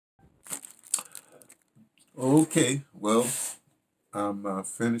Okay, well, I'm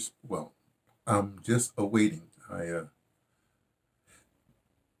finished. Well, I'm just awaiting. I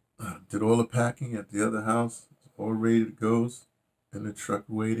did all the packing at the other house. It's all ready to go. In the truck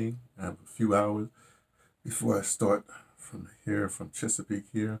waiting. I have a few hours before I start from here, from Chesapeake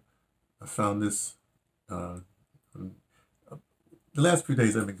here. I found this. Uh, um, the last few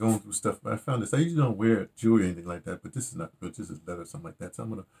days I've been going through stuff, but I found this. I usually don't wear jewelry or anything like that, but this is not good. This is leather or something like that. So I'm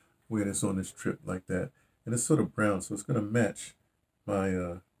going to wear this on this trip like that. And it's sort of brown, so it's going to match my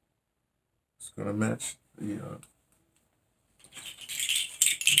it's gonna match the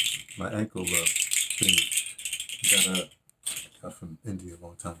my ankle thing that got from India a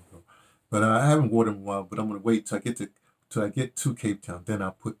long time ago. But I haven't worn them in a while. But I'm gonna wait till I get to Cape Town. Then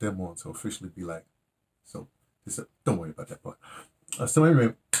I'll put them on. So officially be like so. Don't worry about that part. So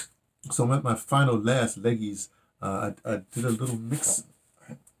anyway, so I'm at my final last leggies. I did a little mix.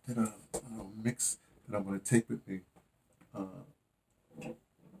 I did a little mix that I'm gonna take with me. Uh,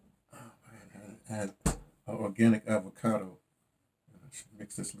 I had organic avocado. I should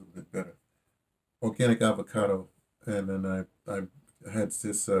mix this a little bit better. Organic avocado, and then I had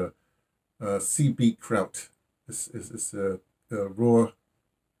this sea beet kraut. This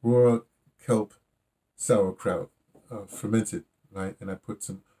raw kelp sauerkraut, fermented, right? And I put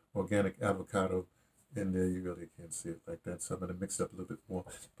some organic avocado in there. You really can't see it like that, so I'm gonna mix it up a little bit more.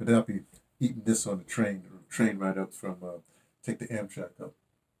 But then I'll be eating this on the train right up from take the Amtrak up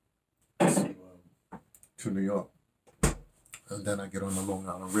to New York. And then I get on the Long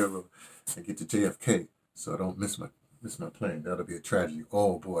Island Railroad and get to JFK, so I don't miss my plane. That'll be a tragedy.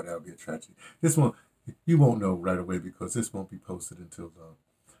 Oh boy, that'll be a tragedy. This one you won't know right away because this won't be posted until.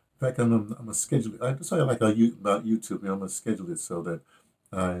 In fact, I'm gonna schedule it. That's why I like about YouTube. I'm gonna schedule it so that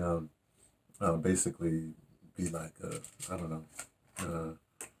I basically be like I don't know.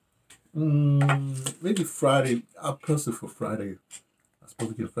 Maybe Friday. I'll post it for Friday. I'm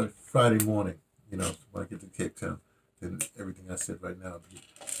supposed to get Friday morning. When I get to Cape Town. Then everything I said right now.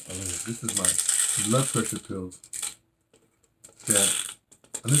 This is my blood pressure pills. That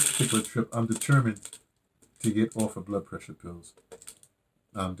on this particular trip, I'm determined to get off of blood pressure pills.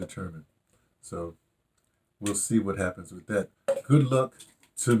 I'm determined. So we'll see what happens with that. Good luck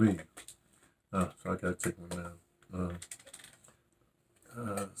to me. So I gotta take one now.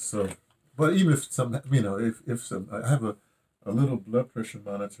 So, but even if if some, I have a little blood pressure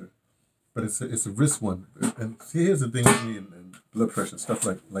monitor, but it's a wrist one. And see, here's the thing with me and blood pressure and stuff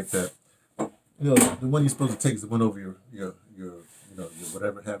like that. The one you're supposed to take is the one over your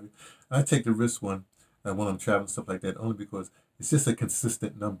whatever have you. I take the wrist one when I'm traveling stuff like that only because it's just a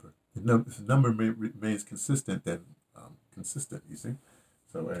consistent number. If the number remains consistent, then consistent. You see.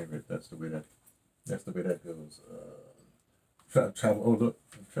 So anyway, that's the way that goes. Travel. Oh look,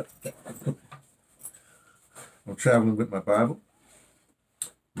 I'm traveling with my Bible,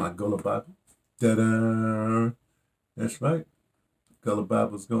 my Gullah Bible. Da-da! That's right. Gullah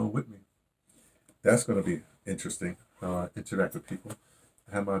Bible's going with me. That's going to be interesting. How I interact with people.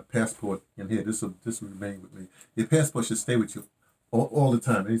 I have my passport in here. This will remain with me. Your passport should stay with you all the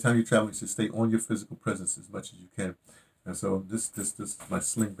time. Anytime you travel, you should stay on your physical presence as much as you can. And so this is my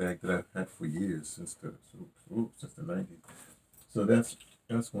sling bag that I've had for years since the 90s. So that's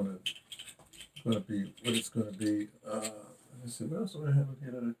going to be what it's going to be. Let me see. What else do I have in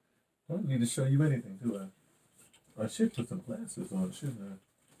here? I don't need to show you anything, do I? I should put some glasses on, shouldn't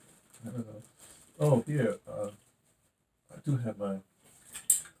I? I don't know. Oh, here. I do have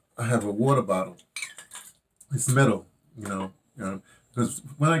I have a water bottle. It's metal, because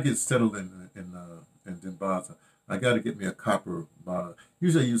when I get settled in Dimbasa, I got to get me a copper bottle.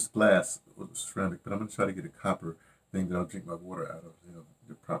 Usually I use glass or ceramic, but I'm gonna try to get a copper thing that I'll drink my water out of.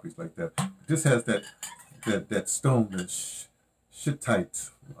 The properties like that. This has that stone that's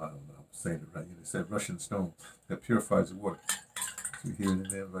shitite. I don't know. I'm saying it right. It's that Russian stone that purifies the water. So here and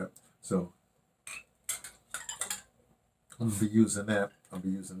there, right? So I'm gonna be using that. I'll be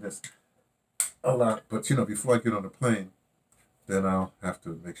using this a lot. But before I get on the plane, then I'll have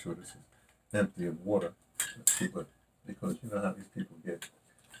to make sure this is empty of water. But because you know how these people get,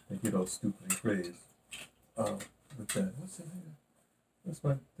 they get all stupid and crazy. With that, what's in here? That's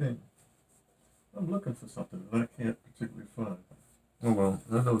my thing. I'm looking for something that I can't particularly find. Oh well,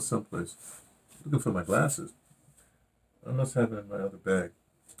 I know it's someplace. Looking for my glasses. I must have it in my other bag.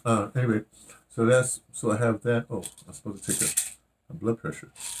 Anyway, so I have that. Oh, I'm supposed to take a blood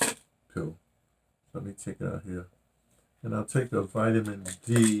pressure pill. Let me take it out here. And I'll take the vitamin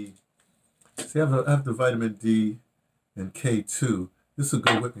D. See, I have the vitamin D and K2. This will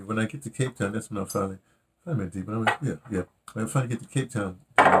go with me. When I get to Cape Town, that's when I'll finally, vitamin D, but yeah. When I finally get to Cape Town,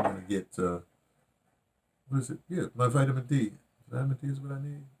 then I'm going to get, what is it? Yeah, my vitamin D. Vitamin D is what I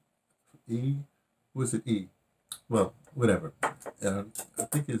need. E, what is it? E. Well, whatever. I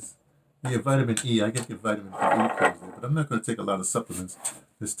think it's yeah, vitamin E. I get your vitamin E pills there, but I'm not going to take a lot of supplements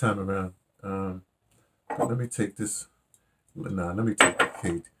this time around. But let me take this. Nah, let me take the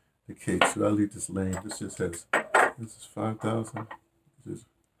K2. I'll leave this lane. This just says this is 5,000. This is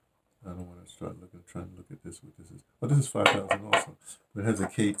I don't want to start trying to look at this. What this is? Oh, this is 5,000 also, but it has a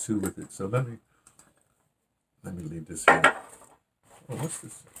K2 with it. So let me leave this here. Oh, what's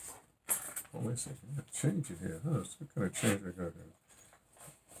this? Oh, wait a second. I got change it here. Huh? What kind of change I got here?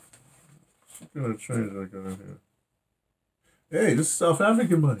 What kind of change I got in here? Hey, this is South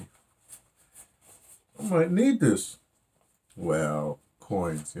African money. I might need this. Well,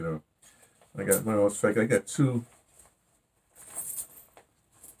 coins, you know. I got my own fact. I got two.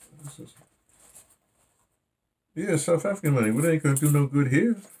 Yeah, South African money. What ain't gonna do no good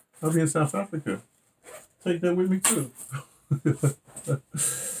here? I'll be in South Africa. Take that with me too.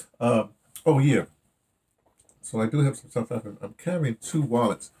 Oh yeah. So I do have some South African. I'm carrying two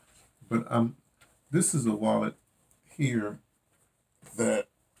wallets, but this is a wallet here that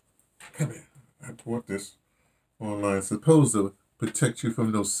come here. I bought this online. It's supposed to protect you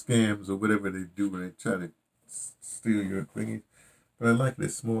from those scams or whatever they do when they try to steal your thingy. But I like it.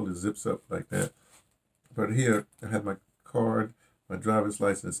 It's small. It zips up like that. But here I have my card, my driver's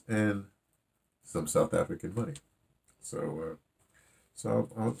license, and some South African money. So I'll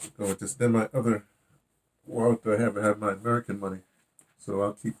go with this. Then my other wallet that I have my American money. So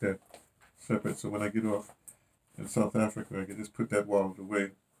I'll keep that separate. So when I get off in South Africa, I can just put that wallet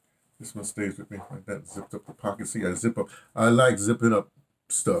away. This one stays with me like that, zipped up the pocket. See, I zip up. I like zipping up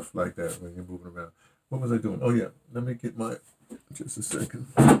stuff like that when you're moving around. What was I doing? Oh yeah, let me get my. Just a second.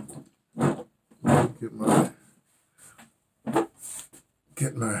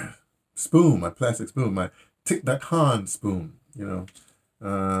 Get my spoon, my plastic spoon, my Tic Tac Han spoon. You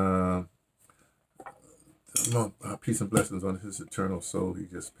know, peace and blessings on his eternal soul. He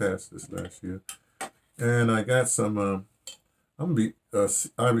just passed this last year, and I got some. I'm gonna be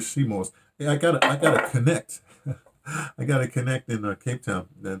Irish sea moss. Yeah, I gotta connect. I gotta connect in Cape Town.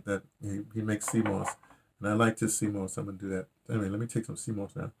 That he makes sea moss, and I like this sea moss. I'm gonna do that. Anyway, let me take some sea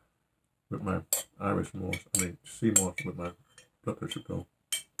moss now with my Irish moss. Sea moss with my blood pressure pill.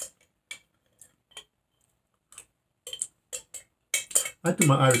 I do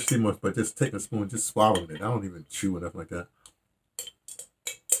my Irish sea moss by just taking a spoon, just swallowing it. I don't even chew enough like that.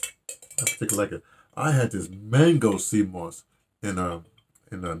 I particularly like it. I had this mango sea moss in New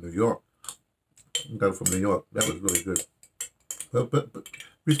York. I got it from New York. That was really good. But the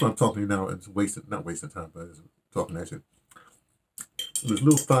reason I'm talking to you now is not wasting time, but it's talking action. There's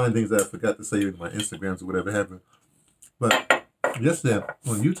little fine things that I forgot to say in my Instagrams or whatever happened. But yesterday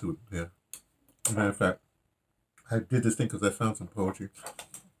on YouTube, yeah. As a matter of fact, I did this thing because I found some poetry,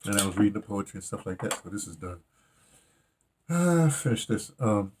 and I was reading the poetry and stuff like that. So this is done. I finished this.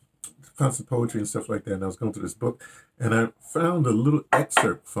 Found some poetry and stuff like that, and I was going through this book, and I found a little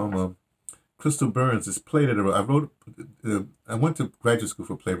excerpt from Crystal Burns' this play that I wrote. I went to graduate school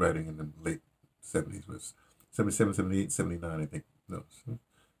for playwriting in the late 70s. It was 77, 78, 79, I think. No,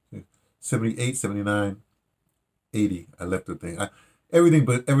 78, 79, 80. I left the thing. Everything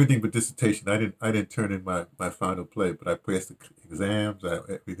but dissertation. I didn't turn in my final play, but I passed the exams. I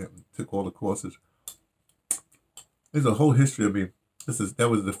took all the courses. There's a whole history of me. That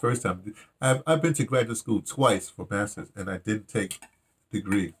was the first time. I've been to graduate school twice for masters, and I didn't take a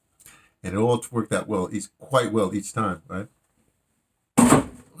degree, and it all worked out quite well each time, right?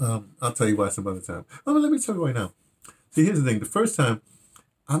 I'll tell you why some other time. Oh, let me tell you right now. See, here's the thing. The first time,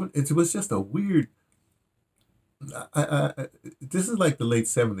 it was just a weird. This is like the late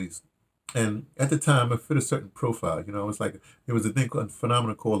 70s, and at the time I fit a certain profile. You know, it was a thing called a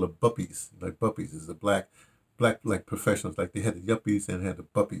phenomenon called the buppies. Like buppies is a black like professionals. Like they had the yuppies and had the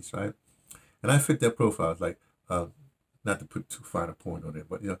buppies, right? And I fit that profile. Like not to put too fine a point on it,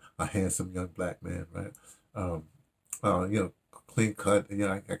 but a handsome young black man, right? Clean cut.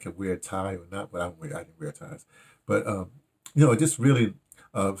 I could wear a tie or not, but I didn't wear ties. But just really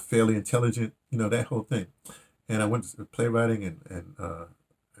fairly intelligent. That whole thing. And I went to playwriting and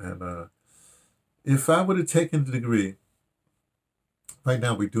if I would have taken the degree, right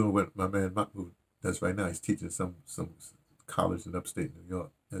now we're doing what my man Mahmoud does right now. He's teaching some college in upstate New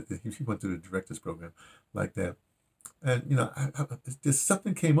York. He went through the director's program like that. And, just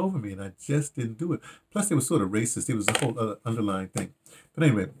something came over me and I just didn't do it. Plus it was sort of racist. It was a whole other underlying thing. But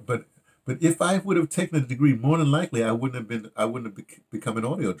anyway, but if I would have taken a degree, more than likely I wouldn't have become an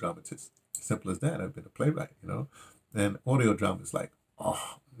audio dramatist. Simple as that. I've been a playwright, and audio drama is like,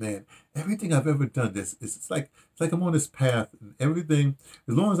 man, everything I've ever done, it's like I'm on this path, and everything,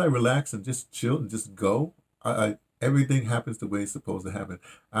 as long as I relax and just chill and just go, I everything happens the way it's supposed to happen.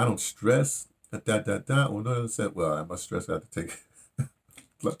 I don't stress. Or no, said, well, I must stress. I have to take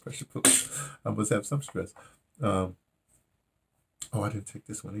blood pressure pills. I must have some stress. Um, oh, I didn't take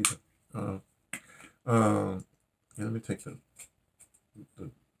this one either. Yeah, let me take the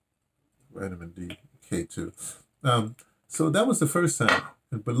vitamin D K2. So that was the first time.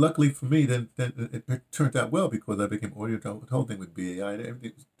 But luckily for me, then it turned out well because I became audio. The whole thing with BAI,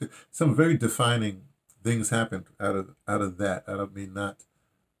 everything, some very defining things happened out of that. Out of me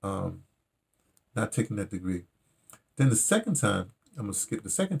um, not taking that degree. Then the second time, I'm gonna skip. The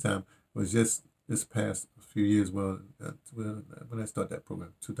second time was just this past few years. Well, when I started that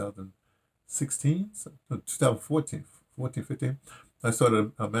program, 2016, no, 2014, 14, 15. I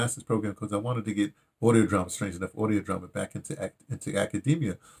started a master's program because I wanted to get audio drama, strange enough, audio drama back into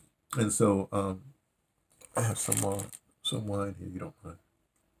academia. And so I have some wine here. You don't mind?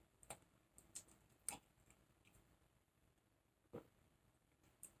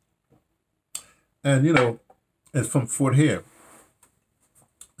 And it's from Fort Hare,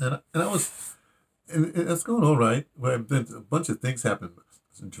 and I was, and it's going all right. But then a bunch of things happened.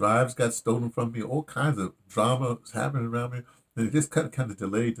 Some drives got stolen from me. All kinds of drama was happening around me. And it just kind of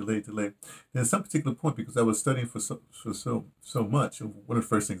delayed. And at some particular point, because I was studying for so much, and one of the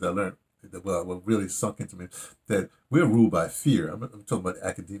first things I learned that what really sunk into me, that we're ruled by fear. I'm talking about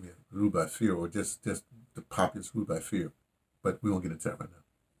academia, ruled by fear, or just the populace ruled by fear. But we won't get into that right now.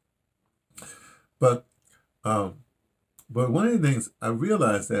 But um, but one of the things I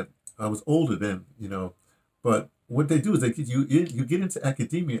realized, that I was older then, but what they do is they get you get into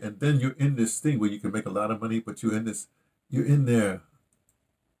academia, and then you're in this thing where you can make a lot of money, but you're in there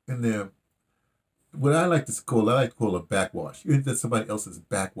what I like to call a backwash. You're into somebody else's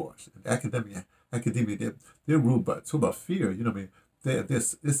backwash. And academia, they're ruled by, it's about fear. You know what I mean?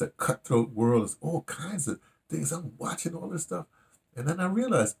 It's a cutthroat world. There's all kinds of things. I'm watching all this stuff. And then I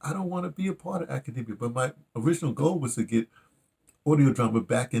realized I don't want to be a part of academia. But my original goal was to get audio drama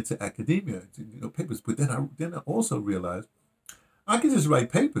back into academia, papers. But then I also realized I can just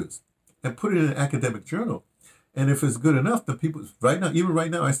write papers and put it in an academic journal. And if it's good enough, the people even right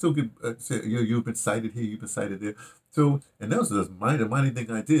now, I still get say, you've been cited here, you've been cited there. So, and that was the minor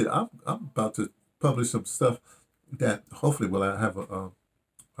thing I did. I'm about to publish some stuff that hopefully will I have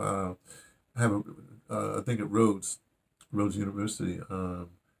I think at Rhodes University in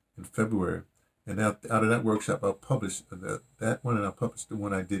February, and out of that workshop I'll publish that one, and I'll publish the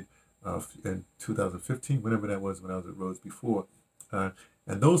one I did in 2015, whenever that was, when I was at Rhodes before, and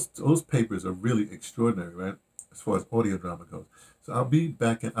those papers are really extraordinary, right? As far as audio drama goes. So I'll be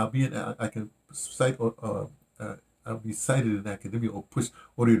back, and I can cite I'll be cited in academia, or push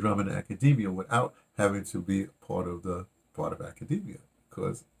audio drama in academia without having to be part of academia,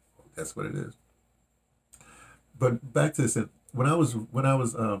 because that's what it is. But back to this, and when I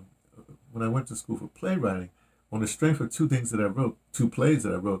went to school for playwriting, on the strength of two things that I wrote, two plays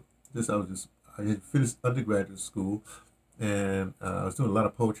that I wrote, I had finished undergraduate school, and I was doing a lot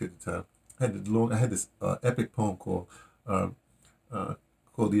of poetry at the time. I had this epic poem uh,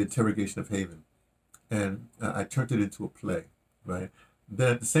 called "The Interrogation of Haven," and I turned it into a play, right?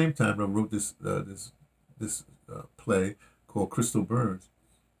 Then at the same time, I wrote this play called "Crystal Burns,"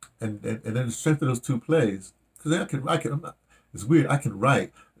 and then the strength of those two plays, because I'm not, it's weird. I can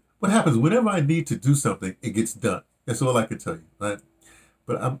write. What happens whenever I need to do something, it gets done. That's all I can tell you, right?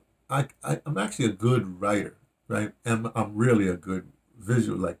 But I'm actually a good writer, right? And I'm really a good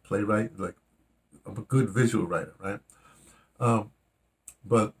visual, like playwright, like I'm a good visual writer, right? Um,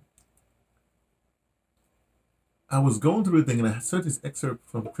 but I was going through the thing, and I saw this excerpt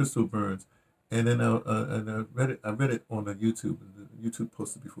from Crystal Burns, and then I read it. I read it on the YouTube. And the YouTube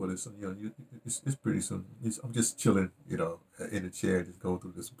posted before this, and it's pretty soon. I'm just chilling, in a chair, just going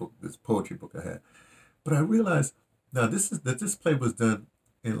through this poetry book I had. But I realized now this play was done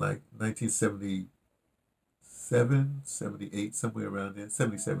in like 1977, 78, somewhere around there.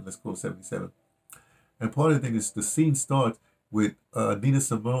 77, let's call it 77. And part of the thing is the scene starts with Nina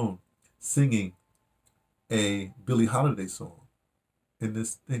Simone singing a Billie Holiday song in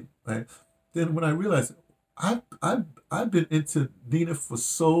this thing, right? Then when I realized I've been into Nina for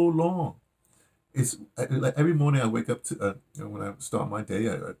so long. It's like every morning I wake up to when I start my day,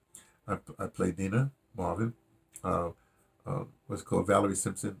 I play Nina, Marvin, uh, what's called Valerie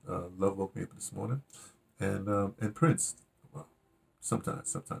Simpson, Love Woke Me Up This Morning, and Prince. Well,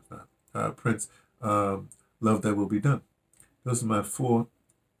 sometimes not. Prince, Love That Will Be Done. Those are my four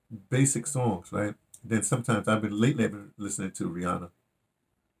basic songs, right? Then sometimes I've been listening to Rihanna.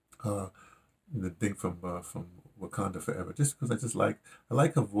 uh, the thing from Wakanda Forever, just because I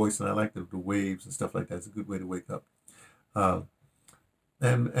like her voice and I like the waves and stuff like that. It's a good way to wake up. Uh,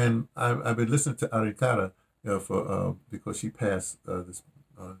 and I've been listening to Arikara, for because she passed this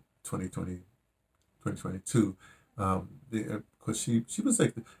uh, 2020 2022. Because she was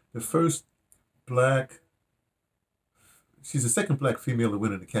like the first black. She's the second black female to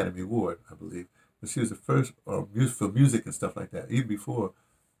win an Academy Award, I believe. But she was the first for music and stuff like that. Even before,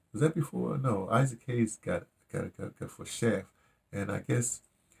 was that before? No, Isaac Hayes got for Shaft, and I guess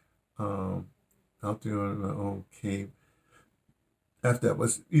um, Out There on Her Own came after that.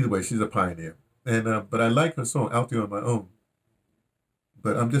 Was either way, she's a pioneer. And but I like her song Out There on My Own.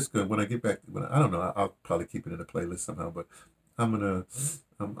 But I'm just gonna when I get back when I don't know I'll probably keep it in a playlist somehow. But I'm gonna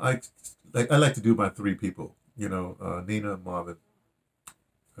I like to do my three people. Nina, Marvin,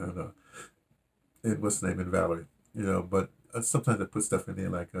 and what's the name, and Valerie. But sometimes I put stuff in there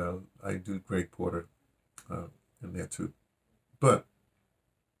like I do Greg Porter uh, in there too. But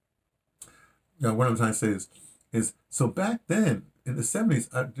what I'm trying to say is so back then in the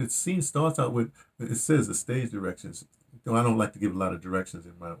 '70s, the scene starts out with it says the stage directions. I don't like to give a lot of directions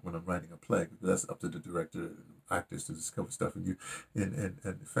when I'm writing a play because that's up to the director and actors to discover stuff. And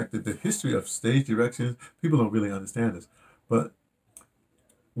the fact that the history of stage directions, people don't really understand this. But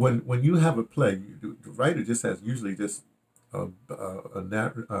when you have a play, the writer just has usually just a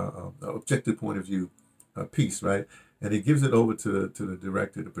objective point of view piece, right? And he gives it over to the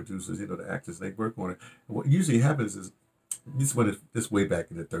director, the producers, the actors. They work on it. And what usually happens is this way back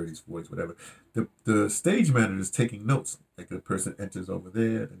in the 30s, 40s, whatever. The stage manager is taking notes. Like the person enters over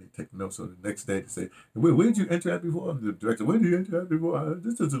there, and they take notes. So the next day they say, where did you enter at before? And the director, where did you enter at before?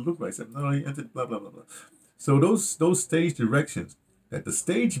 This doesn't look right. No, you entered blah blah blah blah. So those stage directions that the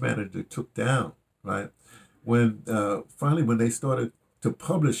stage manager took down, right? When finally when they started to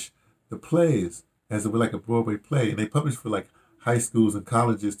publish the plays as it were like a Broadway play, and they published for like high schools and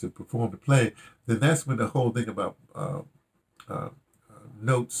colleges to perform the play, then that's when the whole thing about uh,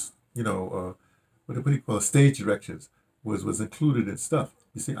 notes, what do you call it, stage directions was included in stuff.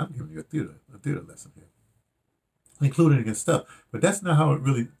 You see, I'm giving you a theater lesson here, included in stuff, but that's not how it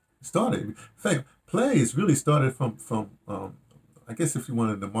really started. In fact, plays really started from I guess if you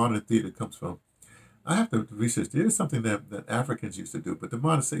wanted the modern theater comes from. I have to research. There's something that Africans used to do, but the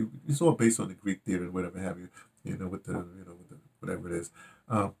modern say it's all based on the Greek theater and whatever have you, with the whatever it is.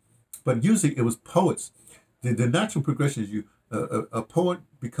 But usually it was poets. The natural progression is a poet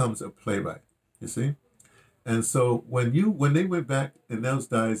becomes a playwright. You see, and so when they went back in those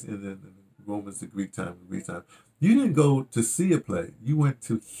days in Romans, the Greek time, you didn't go to see a play. You went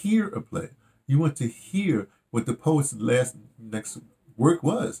to hear a play. You went to hear what the poet's next work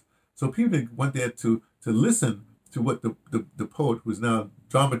was. So people went there to listen to what the poet who's now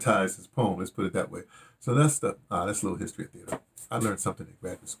dramatized his poem. Let's put it that way. So that's a little history of theater. I learned something in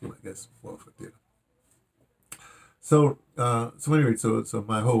graduate school, I guess, for theater. So anyway, so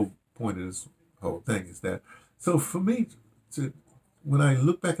my whole point of this whole thing is that so for me to when I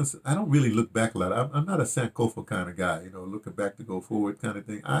look back I don't really look back a lot. I'm not a Sankofa kind of guy, looking back to go forward kind of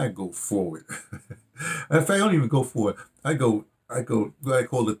thing. I go forward. In fact, I don't even go forward. I go what I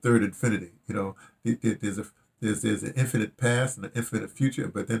call the third infinity. There's an infinite past and an infinite future,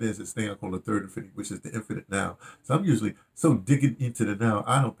 but then there's this thing I call the third infinity, which is the infinite now. So I'm usually so digging into the now,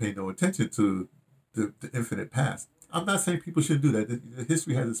 I don't pay no attention to the infinite past. I'm not saying people should do that. The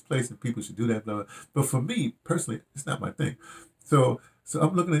history has its place and people should do that. Blah, blah. But for me personally, it's not my thing. So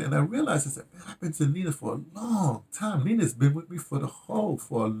I'm looking at it and I realize I said, man, I've been to Nina for a long time. Nina's been with me for a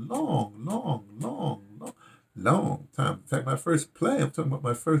long time. In fact, my first play, I'm talking about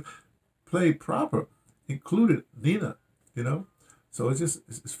my first play proper, included Nina, you know? So it's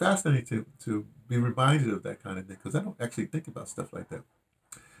fascinating to be reminded of that kind of thing because I don't actually think about stuff like that.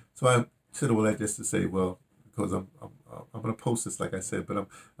 So I said all that just to say, well, because I'm going to post this, like I said, but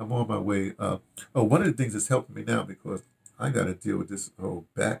I'm on my way. One of the things that's helping me now because I got to deal with this whole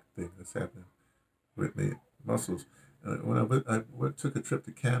back thing that's happening with me, muscles. When took a trip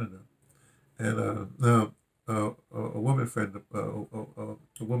to Canada, and now a woman friend, a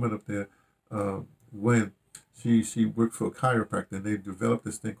woman up there, when she worked for a chiropractor, and they developed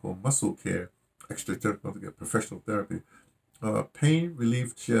this thing called muscle care, extra professional therapy, pain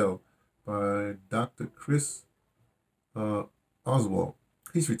relief gel by Dr. Chris Oswald.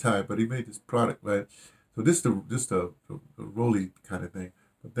 He's retired, but he made this product, right? So this is the roly kind of thing.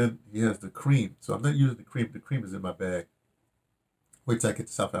 But then he has the cream. So I'm not using the cream. The cream is in my bag. Wait till I get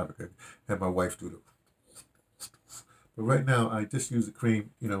to South Africa and have my wife do it. But right now, I just use the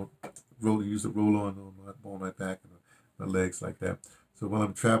cream, use the roll on my back and my legs like that. So while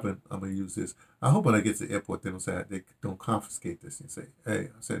I'm traveling, I'm gonna use this. I hope when I get to the airport, they don't confiscate this and say, "Hey,"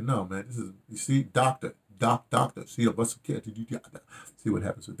 I said, "No, man, this is you see, doctor, see a bus of care, see what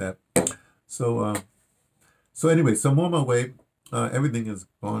happens with that." So so anyway, so I'm on my way. Everything has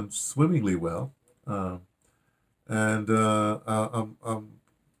gone swimmingly well, and uh,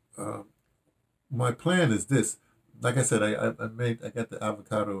 my plan is this. Like I said, I got the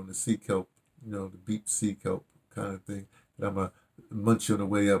avocado and the sea kelp, the beet sea kelp kind of thing that I'm gonna munch on the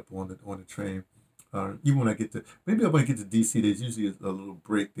way up on the train. Even when I get to maybe I'm gonna get to DC, there's usually a little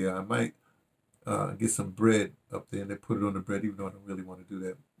break there. I might get some bread up there and they put it on the bread, even though I don't really want to do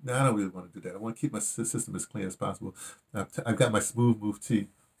that. No, I don't really want to do that. I want to keep my system as clean as possible. I've got my smooth move tea.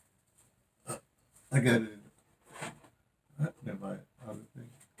 I got it in my other thing.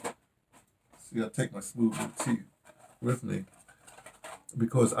 See, I'll take my smooth move tea with me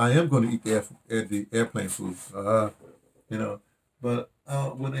because I am going to eat the airplane food. You know, but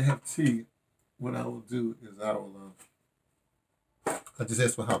when they have tea, what I will do is I just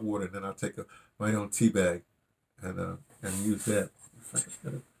ask for hot water and then I'll take my own tea bag and use that.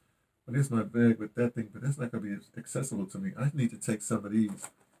 Well, there's my bag with that thing, but that's not going to be accessible to me. I need to take some of these.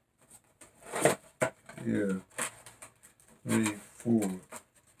 Yeah, 3, 4.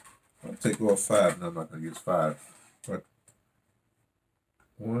 I'll take all 5. No, I'm not going to use 5. But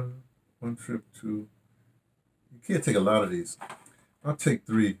one trip, 2. You can't take a lot of these. I'll take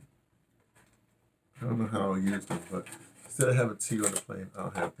 3. I don't know how I'll use them, but instead of having tea on the plane,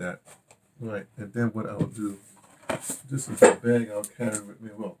 I'll have that. Right, and then what I'll do, this is a bag I'll carry with me.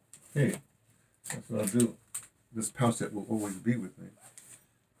 Well, hey, that's what I'll do. This pouch that will always be with me.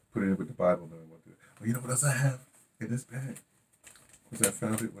 Put it in with the Bible. And what do. Well, you know what else I have in this bag? Because I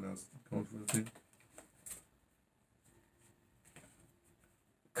found it when I was going through the thing.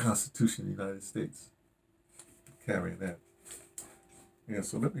 Constitution of the United States. Carrying that. Yeah,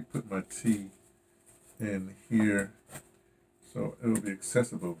 so let me put my tea in here so it'll be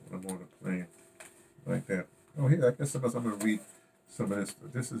accessible when I'm on the plane like that. Oh, here, I guess I'm going to read some of this.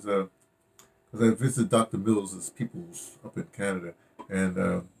 This is because I visited Dr. Mills' Peoples up in Canada,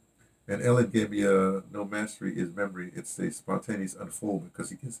 and Ellen gave me no mastery is memory. It's a spontaneous unfoldment because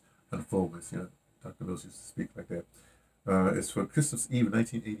he gets unfoldments. Dr. Mills used to speak like that. It's for Christmas Eve,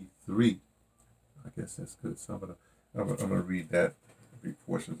 1983. I guess that's good. So I'm gonna read that, read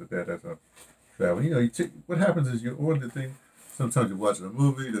portions of that as I travel. What happens is you're on the thing. Sometimes you're watching a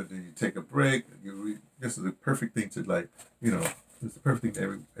movie, then you take a break. You read. This is the perfect thing to it's the perfect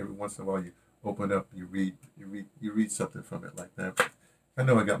thing every once in a while you open up, you read something from it like that. I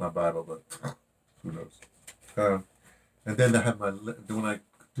know I got my Bible, but who knows? And then I have when I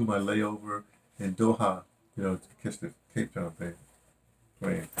do my layover in Doha, to catch the Cape Town plane. I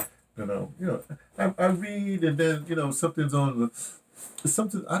read, and then something's on.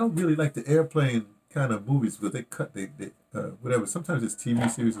 Something I don't really like the airplane kind of movies because they cut they whatever. Sometimes it's TV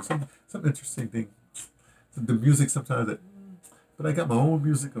series or some interesting thing. The music sometimes but I got my own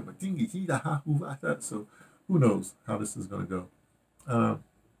music of my dingy so who knows how this is gonna go.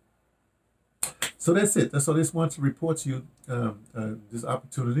 So that's it. That's all. I just want to report to you this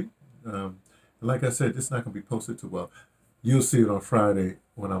opportunity. Like I said, this is not gonna be posted to well. You'll see it on Friday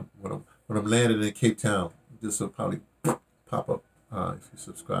when I'm landing in Cape Town. This will probably pop up if you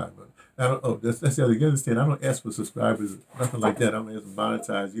subscribe. But I don't. Oh, that's the other. You understand? I don't ask for subscribers, nothing like that. I don't ask to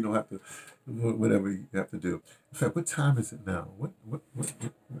monetize. You don't have to. Whatever you have to do. In fact, what time is it now? What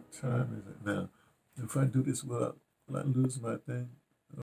time is it now? If I do this, will I lose my thing?